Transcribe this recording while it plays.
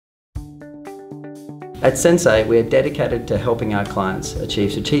At Sensei, we are dedicated to helping our clients achieve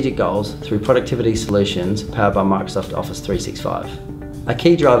strategic goals through productivity solutions powered by Microsoft Office 365. A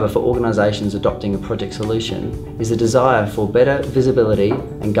key driver for organisations adopting a project solution is a desire for better visibility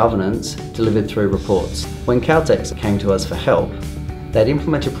and governance delivered through reports. When Caltex came to us for help, they'd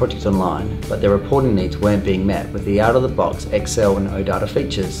implemented projects online, but their reporting needs weren't being met with the out-of-the-box Excel and OData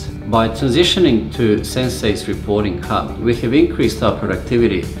features. By transitioning to Sensei's reporting hub, we have increased our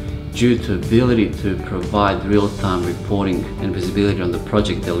productivity due to ability to provide real-time reporting and visibility on the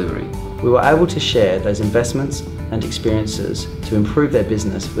project delivery. We were able to share those investments and experiences to improve their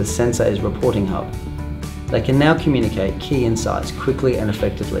business with Sensei's reporting hub. They can now communicate key insights quickly and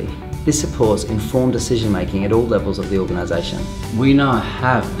effectively. This supports informed decision-making at all levels of the organisation. We now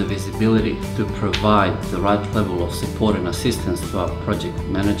have the visibility to provide the right level of support and assistance to our project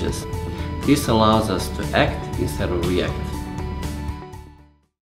managers. This allows us to act instead of react.